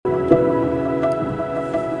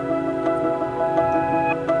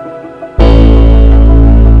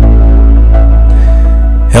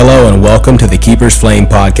Welcome to the Keeper's Flame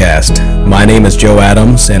podcast. My name is Joe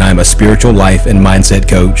Adams, and I'm a spiritual life and mindset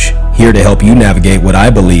coach, here to help you navigate what I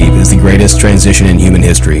believe is the greatest transition in human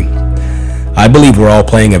history. I believe we're all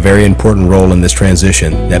playing a very important role in this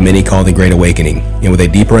transition that many call the Great Awakening, and with a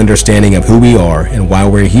deeper understanding of who we are and why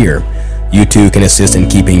we're here, you too can assist in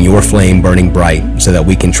keeping your flame burning bright so that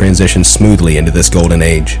we can transition smoothly into this golden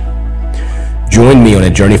age. Join me on a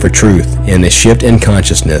journey for truth and a shift in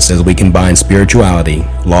consciousness as we combine spirituality,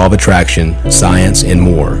 law of attraction, science, and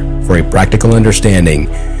more for a practical understanding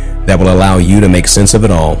that will allow you to make sense of it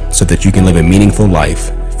all so that you can live a meaningful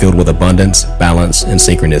life filled with abundance, balance, and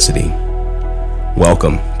synchronicity.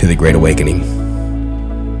 Welcome to the Great Awakening.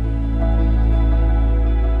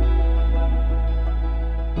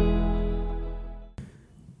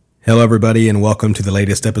 Hello, everybody, and welcome to the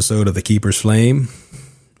latest episode of The Keeper's Flame.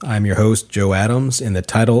 I'm your host, Joe Adams, and the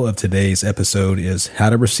title of today's episode is How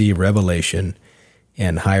to Receive Revelation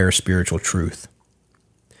and Higher Spiritual Truth.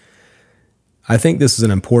 I think this is an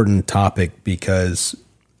important topic because,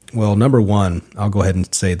 well, number one, I'll go ahead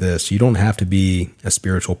and say this. You don't have to be a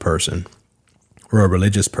spiritual person or a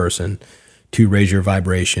religious person to raise your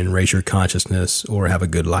vibration, raise your consciousness, or have a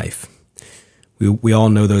good life. We all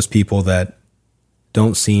know those people that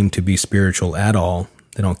don't seem to be spiritual at all.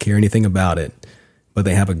 They don't care anything about it, but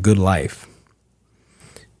they have a good life.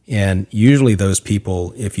 And usually those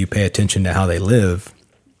people, if you pay attention to how they live,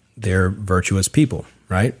 they're virtuous people,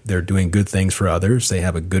 right? They're doing good things for others. They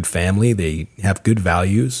have a good family. They have good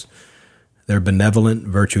values. They're benevolent,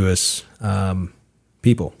 virtuous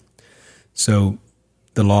people. So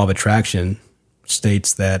the law of attraction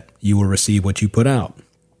states that you will receive what you put out.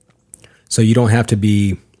 So you don't have to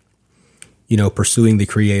be, pursuing the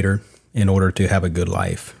Creator in order to have a good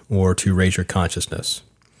life or to raise your consciousness.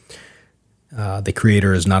 The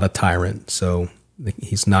Creator is not a tyrant, so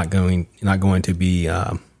he's not going to be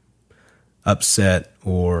upset,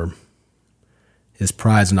 or his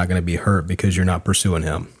pride's not going to be hurt because you're not pursuing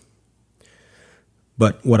him.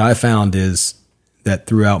 But what I found is that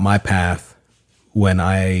throughout my path, when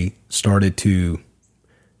I started to,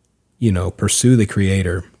 pursue the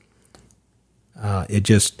Creator, it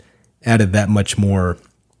just added that much more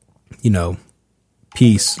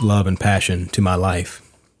peace, love, and passion to my life.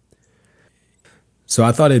 So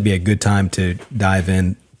I thought it'd be a good time to dive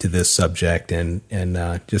into this subject and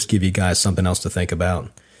just give you guys something else to think about.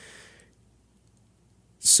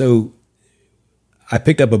 So I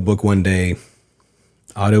picked up a book one day,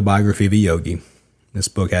 Autobiography of a Yogi. This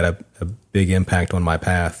book had a big impact on my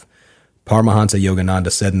path. Paramahansa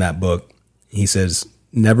Yogananda said in that book, he says,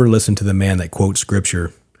 "Never listen to the man that quotes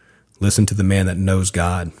scripture. Listen to the man that knows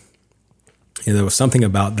God." And there was something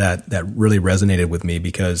about that really resonated with me,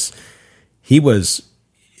 because he was,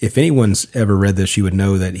 if anyone's ever read this, you would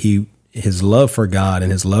know that his love for God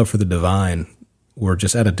and his love for the divine were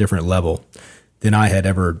just at a different level than I had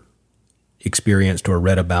ever experienced or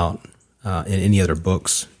read about in any other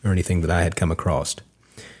books or anything that I had come across.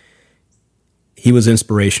 He was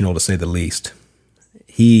inspirational, to say the least.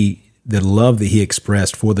 The love that he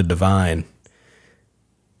expressed for the divine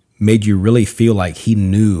made you really feel like he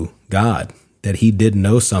knew God, that he did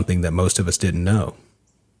know something that most of us didn't know.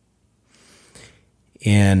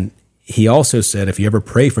 And he also said, if you ever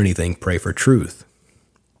pray for anything, pray for truth.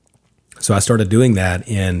 So I started doing that,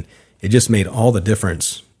 and it just made all the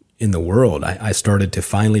difference in the world. I started to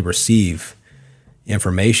finally receive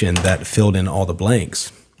information that filled in all the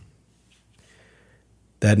blanks.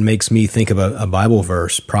 That makes me think of a Bible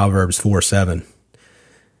verse, Proverbs 4:7.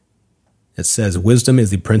 It says, "Wisdom is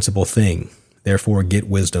the principal thing, therefore get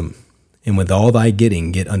wisdom. And with all thy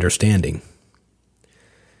getting, get understanding."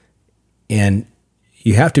 And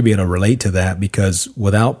you have to be able to relate to that, because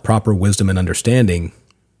without proper wisdom and understanding,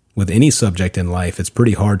 with any subject in life, it's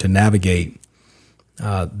pretty hard to navigate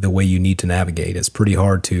the way you need to navigate. It's pretty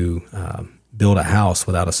hard to build a house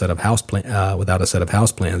without a set of house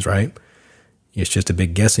plans, right? It's just a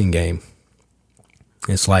big guessing game.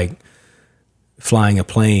 It's like flying a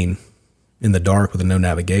plane in the dark with no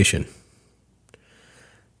navigation.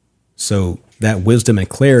 So that wisdom and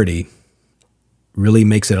clarity really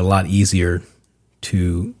makes it a lot easier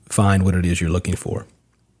to find what it is you're looking for.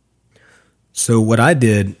 So what I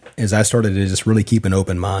did is I started to just really keep an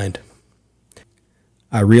open mind.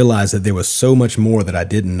 I realized that there was so much more that I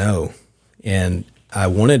didn't know, and I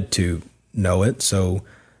wanted to know it, so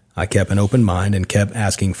I kept an open mind and kept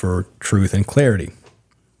asking for truth and clarity,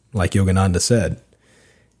 like Yogananda said.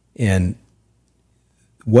 And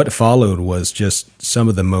what followed was just some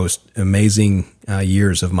of the most amazing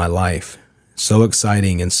years of my life. So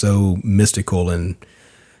exciting and so mystical, and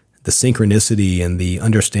the synchronicity and the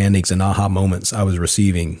understandings and aha moments I was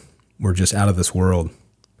receiving were just out of this world.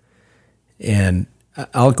 And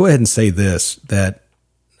I'll go ahead and say this, that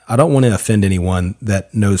I don't want to offend anyone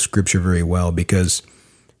that knows Scripture very well, because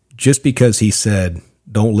just because he said,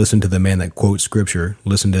 don't listen to the man that quotes Scripture,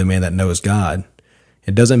 listen to the man that knows God,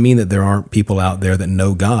 it doesn't mean that there aren't people out there that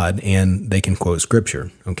know God and they can quote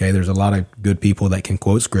Scripture. Okay, there's a lot of good people that can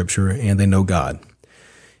quote Scripture and they know God.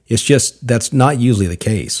 It's just that's not usually the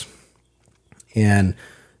case. And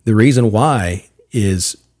the reason why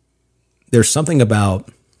is there's something about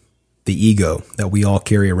the ego that we all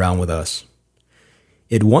carry around with us.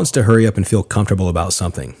 It wants to hurry up and feel comfortable about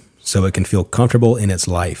something so it can feel comfortable in its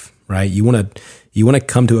life, right? You want to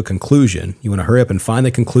come to a conclusion. You want to hurry up and find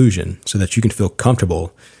the conclusion so that you can feel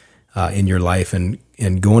comfortable in your life and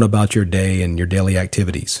going about your day and your daily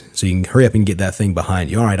activities. So you can hurry up and get that thing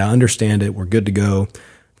behind you. All right, I understand it. We're good to go.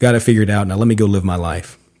 Got it figured out. Now let me go live my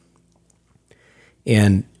life.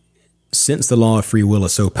 And since the law of free will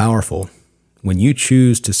is so powerful, when you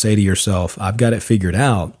choose to say to yourself, I've got it figured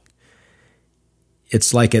out,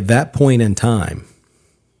 it's like at that point in time,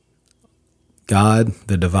 God,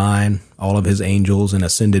 the divine, all of his angels and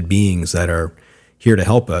ascended beings that are here to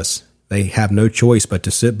help us, they have no choice but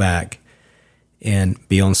to sit back and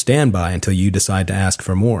be on standby until you decide to ask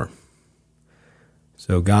for more.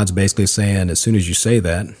 So God's basically saying, as soon as you say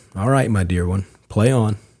that, all right, my dear one, play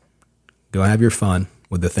on. Go have your fun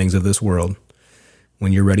with the things of this world.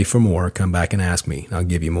 When you're ready for more, come back and ask me. I'll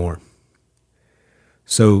give you more.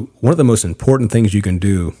 So one of the most important things you can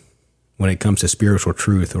do when it comes to spiritual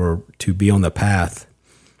truth or to be on the path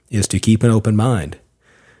is to keep an open mind,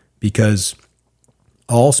 because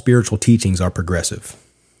all spiritual teachings are progressive.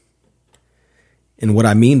 And what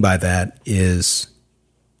I mean by that is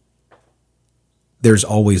there's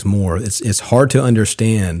always more. It's hard to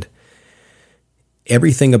understand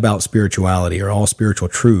everything about spirituality or all spiritual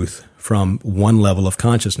truth from one level of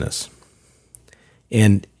consciousness.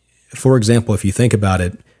 And for example, if you think about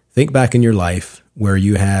it, think back in your life where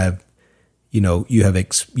you have,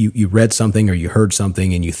 you read something or you heard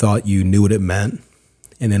something and you thought you knew what it meant.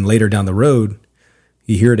 And then later down the road,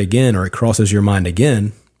 you hear it again or it crosses your mind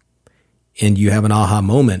again and you have an aha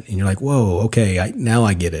moment and you're like, whoa, okay, now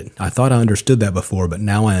I get it. I thought I understood that before, but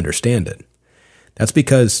now I understand it. That's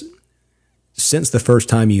because since the first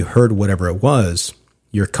time you heard whatever it was,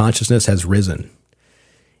 your consciousness has risen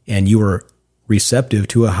and you are receptive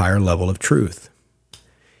to a higher level of truth.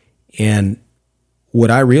 And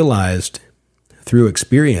what I realized through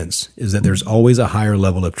experience is that there's always a higher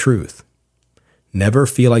level of truth. Never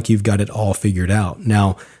feel like you've got it all figured out.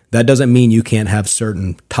 Now, that doesn't mean you can't have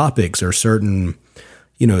certain topics or certain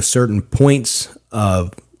points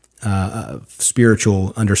of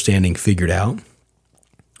spiritual understanding figured out,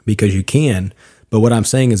 because you can. But what I'm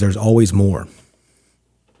saying is there's always more.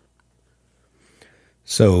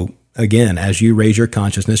 So again, as you raise your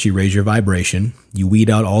consciousness, you raise your vibration, you weed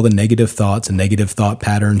out all the negative thoughts and negative thought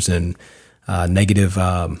patterns and negative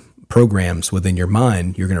programs within your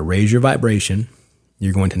mind. You're going to raise your vibration.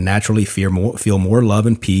 You're going to naturally feel more love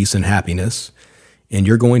and peace and happiness, and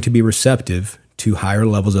you're going to be receptive to higher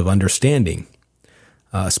levels of understanding,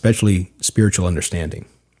 especially spiritual understanding.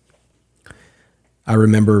 I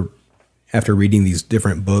remember after reading these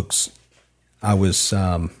different books, I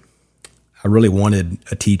really wanted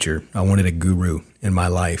a teacher. I wanted a guru in my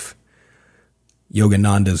life.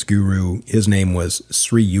 Yogananda's guru, his name was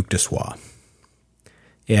Sri Yukteswar.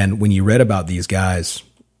 And when you read about these guys,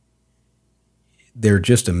 they're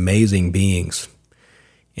just amazing beings.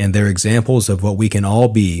 And they're examples of what we can all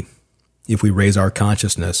be if we raise our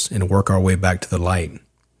consciousness and work our way back to the light.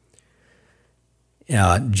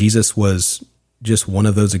 Jesus was just one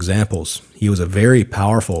of those examples. He was a very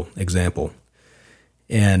powerful example.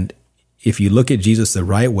 And if you look at Jesus the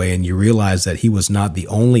right way and you realize that he was not the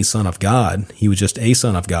only Son of God, he was just a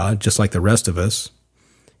Son of God, just like the rest of us,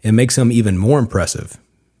 it makes him even more impressive,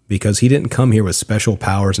 because he didn't come here with special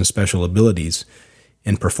powers and special abilities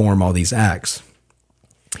and perform all these acts.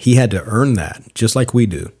 He had to earn that, just like we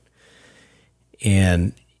do.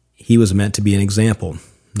 And he was meant to be an example,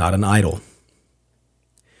 not an idol.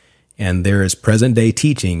 And there is present-day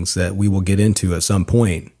teachings that we will get into at some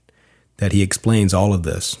point that he explains all of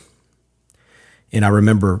this. And I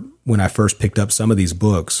remember when I first picked up some of these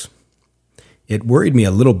books, it worried me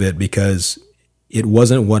a little bit because it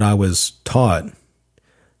wasn't what I was taught,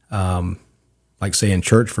 like say in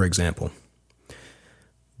church, for example.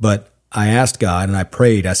 But I asked God and I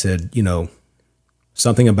prayed. I said,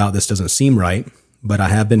 something about this doesn't seem right, but I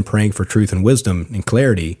have been praying for truth and wisdom and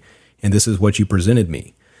clarity, and this is what you presented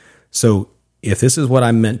me. So if this is what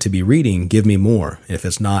I'm meant to be reading, give me more. If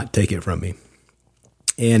it's not, take it from me.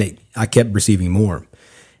 And I kept receiving more.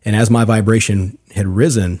 And as my vibration had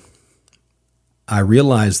risen, I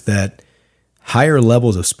realized that higher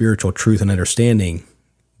levels of spiritual truth and understanding,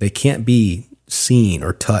 they can't be seen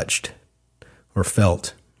or touched or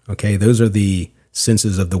felt. Okay, those are the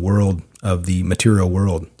senses of the world, of the material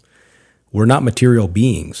world. We're not material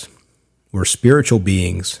beings. We're spiritual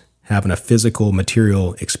beings having a physical,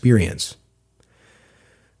 material experience.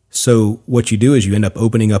 So what you do is you end up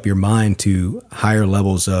opening up your mind to higher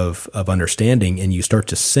levels of understanding, and you start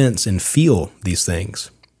to sense and feel these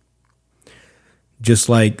things. Just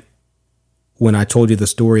like when I told you the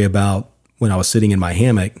story about when I was sitting in my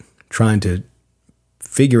hammock trying to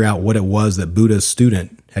figure out what it was that Buddha's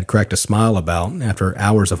student had cracked a smile about. After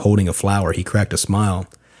hours of holding a flower, he cracked a smile.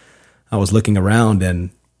 I was looking around and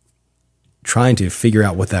trying to figure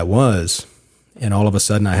out what that was, and all of a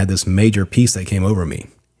sudden I had this major peace that came over me.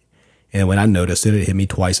 And when I noticed it, it hit me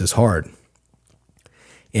twice as hard.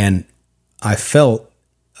 And I felt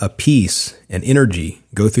a peace and energy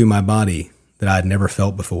go through my body that I had never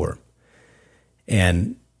felt before.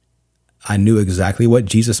 And I knew exactly what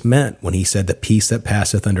Jesus meant when he said the peace that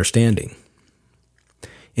passeth understanding.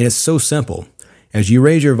 And it's so simple. As you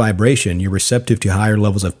raise your vibration, you're receptive to higher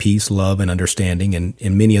levels of peace, love, and understanding,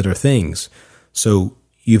 and many other things. So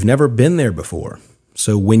you've never been there before.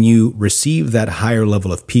 So when you receive that higher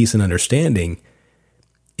level of peace and understanding,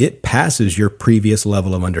 it passes your previous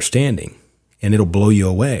level of understanding, and it'll blow you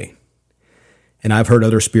away. And I've heard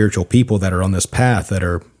other spiritual people that are on this path that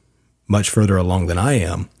are much further along than I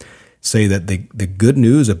am say that the good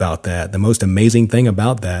news about that, the most amazing thing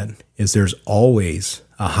about that, is there's always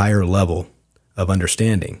a higher level of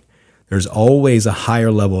understanding. There's always a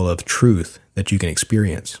higher level of truth that you can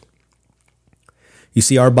experience. You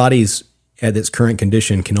see, our bodies at its current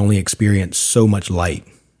condition can only experience so much light.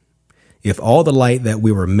 If all the light that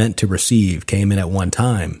we were meant to receive came in at one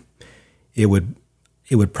time, it would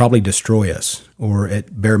probably destroy us, or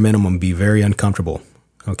at bare minimum be very uncomfortable,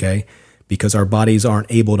 okay? Because our bodies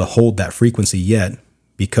aren't able to hold that frequency yet.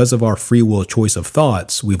 Because of our free will choice of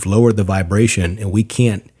thoughts, we've lowered the vibration, and we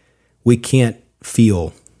can't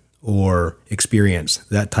feel or experience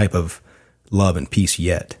that type of love and peace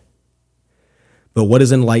yet. But what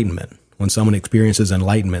is enlightenment? When someone experiences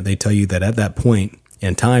enlightenment, they tell you that at that point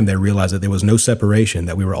in time, they realize that there was no separation,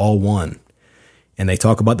 that we were all one. And they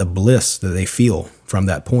talk about the bliss that they feel from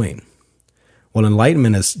that point. Well,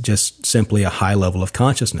 enlightenment is just simply a high level of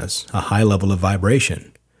consciousness, a high level of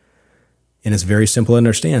vibration. And it's very simple to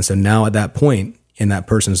understand. So now at that point in that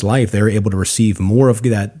person's life, they're able to receive more of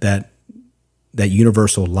that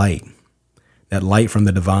universal light, that light from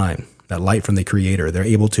the divine, that light from the Creator. They're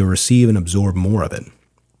able to receive and absorb more of it.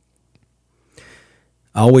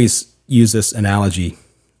 I always use this analogy.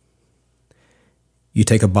 You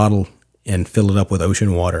take a bottle and fill it up with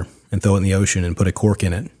ocean water and throw it in the ocean and put a cork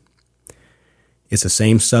in it. It's the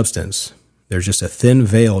same substance. There's just a thin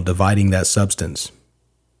veil dividing that substance.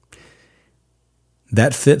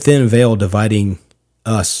 That thin veil dividing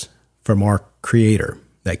us from our Creator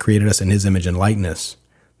that created us in His image and likeness.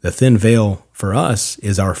 The thin veil for us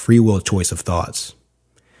is our free will choice of thoughts.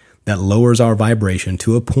 That lowers our vibration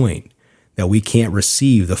to a point that we can't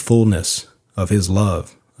receive the fullness of His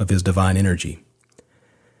love, of His divine energy.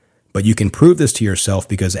 But you can prove this to yourself,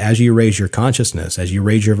 because as you raise your consciousness, as you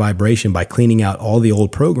raise your vibration by cleaning out all the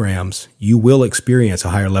old programs, you will experience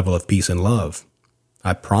a higher level of peace and love.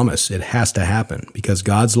 I promise it has to happen, because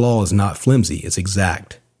God's law is not flimsy. It's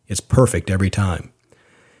exact. It's perfect every time.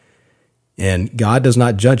 And God does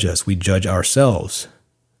not judge us. We judge ourselves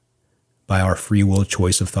by our free will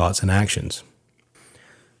choice of thoughts and actions.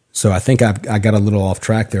 So I think I got a little off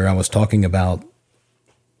track there. I was talking about,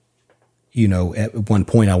 at one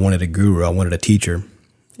point I wanted a guru, I wanted a teacher.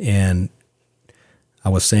 And I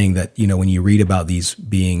was saying that, when you read about these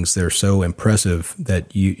beings, they're so impressive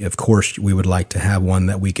that of course, we would like to have one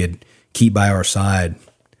that we could keep by our side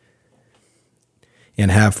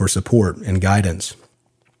and have for support and guidance.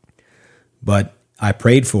 But I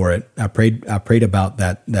prayed for it. I prayed about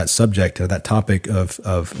that subject, or that topic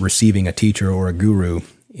of receiving a teacher or a guru.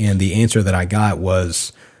 And the answer that I got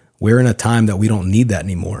was, we're in a time that we don't need that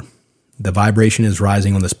anymore. The vibration is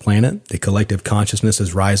rising on this planet. The collective consciousness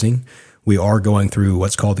is rising. We are going through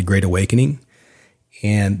what's called the Great Awakening,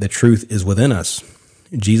 and the truth is within us.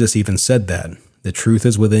 Jesus even said that. The truth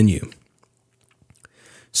is within you.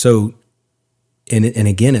 So, and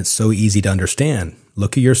again, it's so easy to understand.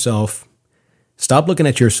 Look at yourself. Stop looking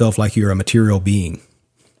at yourself like you're a material being,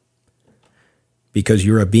 because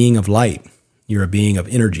you're a being of light. You're a being of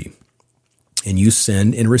energy, and you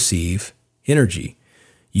send and receive energy.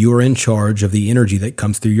 You are in charge of the energy that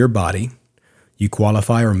comes through your body. You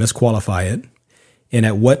qualify or misqualify it, And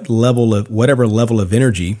at whatever level of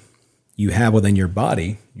energy you have within your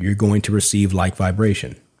body, you're going to receive like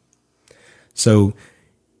vibration. So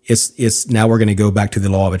it's now we're going to go back to the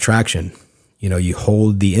law of attraction. You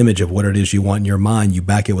hold the image of what it is you want in your mind, you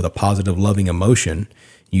back it with a positive, loving emotion,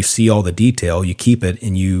 you see all the detail, you keep it,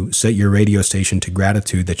 and you set your radio station to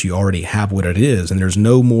gratitude that you already have what it is. And there's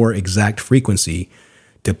no more exact frequency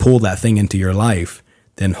to pull that thing into your life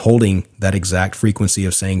than holding that exact frequency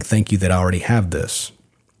of saying, thank you that I already have this.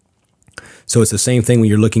 So it's the same thing when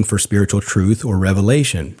you're looking for spiritual truth or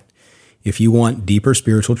revelation. If you want deeper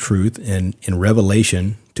spiritual truth and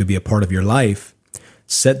revelation to be a part of your life,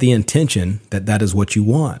 set the intention that that is what you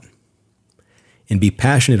want and be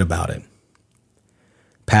passionate about it.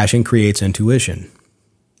 Passion creates intuition,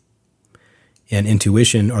 and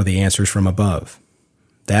intuition are the answers from above.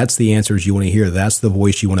 That's the answers you want to hear. That's the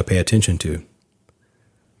voice you want to pay attention to.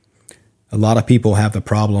 A lot of people have the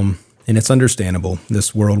problem, and it's understandable.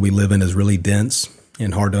 This world we live in is really dense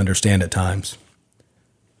and hard to understand at times.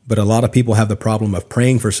 But a lot of people have the problem of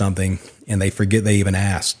praying for something and they forget they even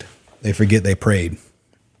asked. They forget they prayed.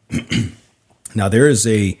 Now, there is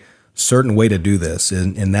a certain way to do this,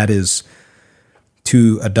 and that is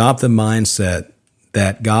to adopt the mindset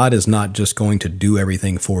that God is not just going to do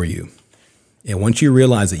everything for you. And once you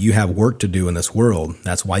realize that you have work to do in this world,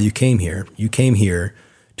 that's why you came here. You came here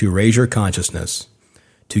to raise your consciousness,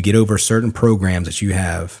 to get over certain programs that you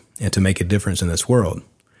have, and to make a difference in this world.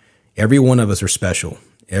 Every one of us are special.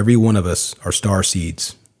 Every one of us are star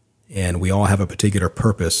seeds, and we all have a particular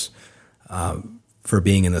purpose for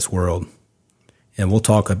being in this world. And we'll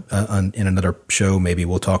talk in another show, maybe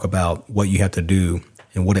we'll talk about what you have to do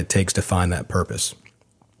and what it takes to find that purpose.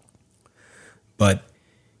 But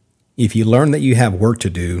if you learn that you have work to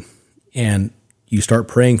do and you start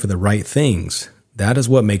praying for the right things, that is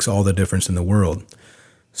what makes all the difference in the world.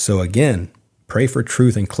 So again, pray for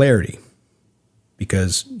truth and clarity,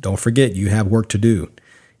 because don't forget you have work to do,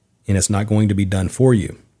 and it's not going to be done for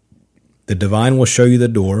you. The divine will show you the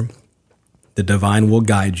door. The divine will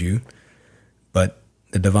guide you, but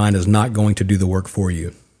the divine is not going to do the work for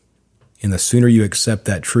you. And the sooner you accept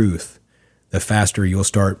that truth, the faster you'll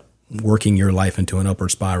start working your life into an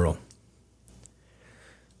upward spiral.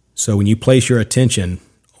 So when you place your attention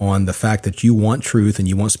on the fact that you want truth and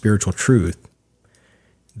you want spiritual truth,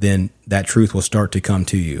 then that truth will start to come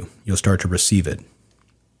to you. You'll start to receive it.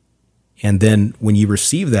 And then when you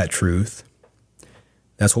receive that truth,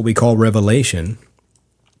 that's what we call revelation.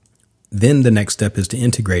 Then the next step is to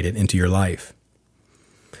integrate it into your life.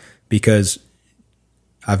 Because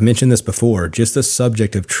I've mentioned this before, just the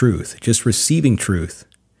subject of truth, just receiving truth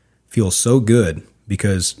feels so good,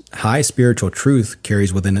 because high spiritual truth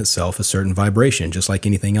carries within itself a certain vibration, just like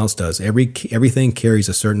anything else does. Everything carries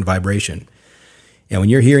a certain vibration. And when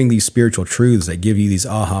you're hearing these spiritual truths that give you these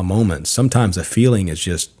aha moments, sometimes the feeling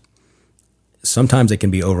is sometimes it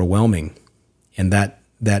can be overwhelming. And that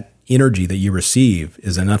energy that you receive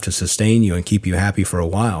is enough to sustain you and keep you happy for a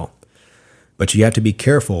while. But you have to be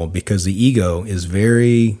careful, because the ego is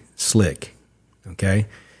very slick, okay?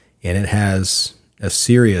 And it has a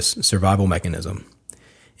serious survival mechanism.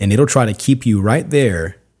 And it'll try to keep you right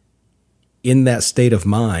there in that state of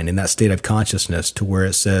mind, in that state of consciousness, to where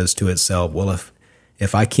it says to itself, well,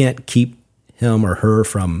 if I can't keep him or her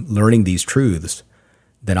from learning these truths,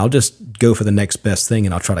 then I'll just go for the next best thing,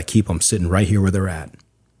 and I'll try to keep them sitting right here where they're at.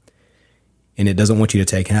 And it doesn't want you to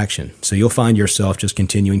take action. So you'll find yourself just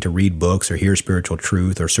continuing to read books or hear spiritual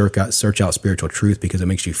truth or search out spiritual truth because it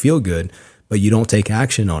makes you feel good, but you don't take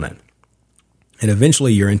action on it. And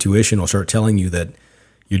eventually your intuition will start telling you that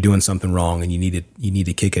you're doing something wrong and you need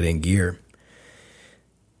to kick it in gear.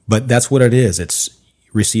 But that's what it is. It's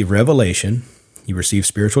receive revelation. You receive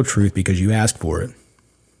spiritual truth because you asked for it.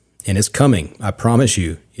 And it's coming. I promise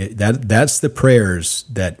you. That's the prayers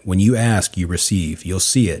that when you ask, you receive. You'll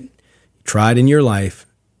see it. Try it in your life.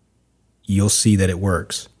 You'll see that it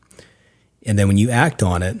works. And then when you act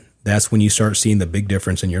on it, that's when you start seeing the big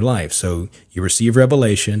difference in your life. So you receive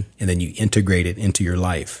revelation, and then you integrate it into your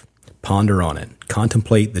life. Ponder on it.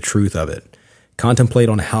 Contemplate the truth of it. Contemplate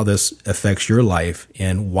on how this affects your life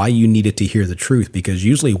and why you needed to hear the truth. Because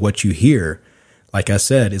usually what you hear, like I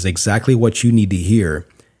said, is exactly what you need to hear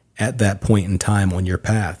at that point in time on your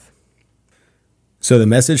path. So the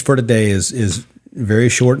message for today is very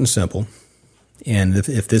short and simple. And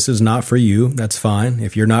if this is not for you, that's fine.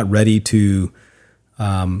 If you're not ready to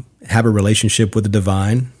have a relationship with the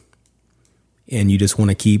divine, and you just want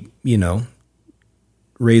to keep,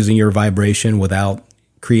 raising your vibration without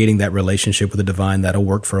creating that relationship with the divine, that'll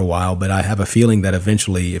work for a while. But I have a feeling that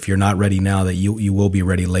eventually, if you're not ready now, that you will be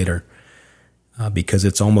ready later, because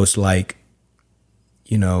it's almost like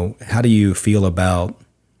how do you feel about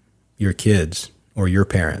your kids or your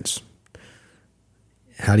parents?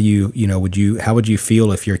 How do how would you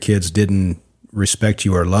feel if your kids didn't respect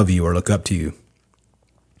you or love you or look up to you?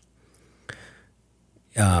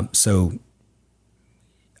 So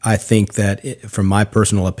I think that from my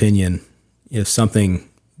personal opinion, if something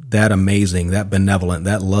that amazing, that benevolent,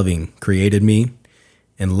 that loving created me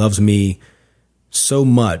and loves me so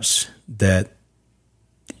much that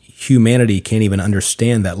humanity can't even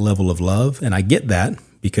understand that level of love. And I get that,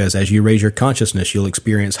 because as you raise your consciousness, you'll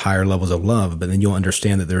experience higher levels of love, but then you'll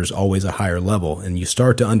understand that there's always a higher level, and you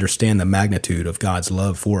start to understand the magnitude of God's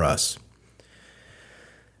love for us.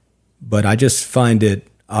 But I just find it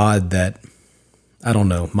odd that, I don't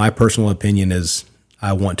know, my personal opinion is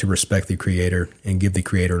I want to respect the Creator and give the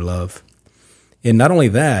Creator love. And not only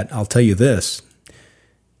that, I'll tell you this.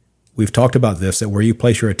 We've talked about this, that where you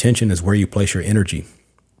place your attention is where you place your energy.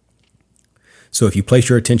 So if you place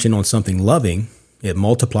your attention on something loving, it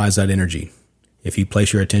multiplies that energy. If you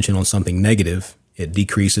place your attention on something negative, it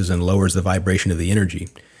decreases and lowers the vibration of the energy.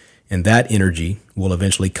 And that energy will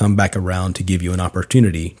eventually come back around to give you an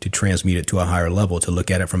opportunity to transmute it to a higher level, to look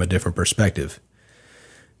at it from a different perspective.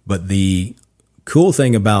 But the cool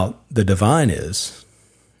thing about the divine is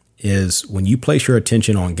when you place your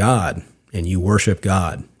attention on God and you worship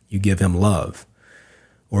God, you give him love,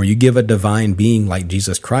 or you give a divine being like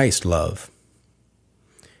Jesus Christ love,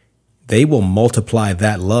 they will multiply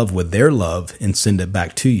that love with their love and send it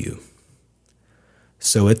back to you.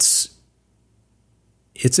 So it's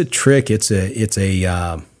a trick. It's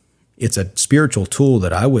a spiritual tool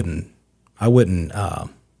that I wouldn't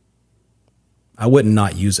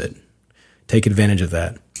not use it. Take advantage of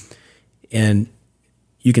that. And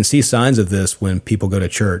you can see signs of this when people go to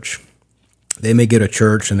church. They may go to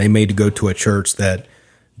church and they may go to a church that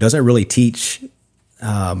doesn't really teach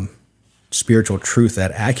spiritual truth that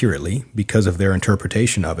accurately because of their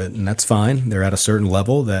interpretation of it. And that's fine. They're at a certain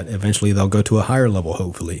level that eventually they'll go to a higher level,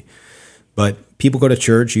 hopefully. But people go to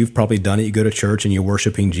church. You've probably done it. You go to church and you're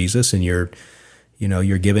worshiping Jesus and you're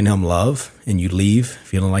giving him love, and you leave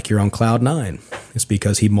feeling like you're on cloud nine. It's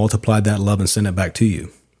because he multiplied that love and sent it back to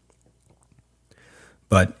you.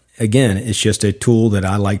 But again, it's just a tool that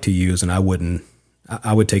I like to use, and I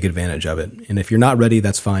would take advantage of it. And if you're not ready,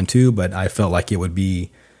 that's fine too, but I felt like it would be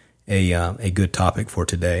a good topic for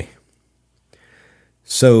today.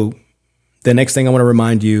 So the next thing I want to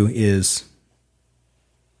remind you is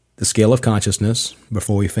the scale of consciousness.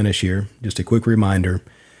 Before we finish here, just a quick reminder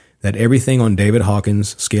that everything on David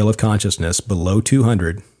Hawkins' scale of consciousness below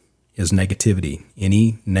 200 is negativity,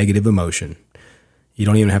 any negative emotion. You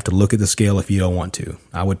don't even have to look at the scale if you don't want to.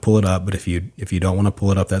 I would pull it up, but if you don't want to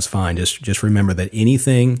pull it up, that's fine. Just remember that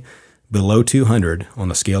anything below 200 on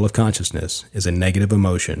the scale of consciousness is a negative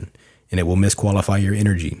emotion, and it will misqualify your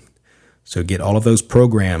energy. So get all of those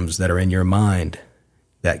programs that are in your mind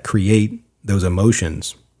that create those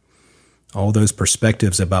emotions, all those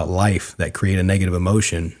perspectives about life that create a negative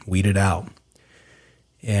emotion, weed it out.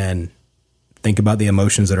 And think about the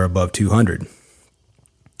emotions that are above 200.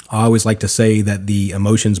 I always like to say that the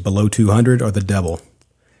emotions below 200 are the devil.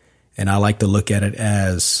 And I like to look at it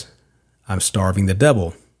as I'm starving the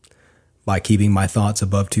devil by keeping my thoughts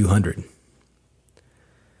above 200.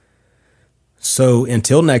 So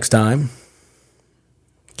until next time,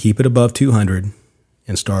 keep it above 200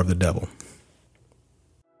 and starve the devil.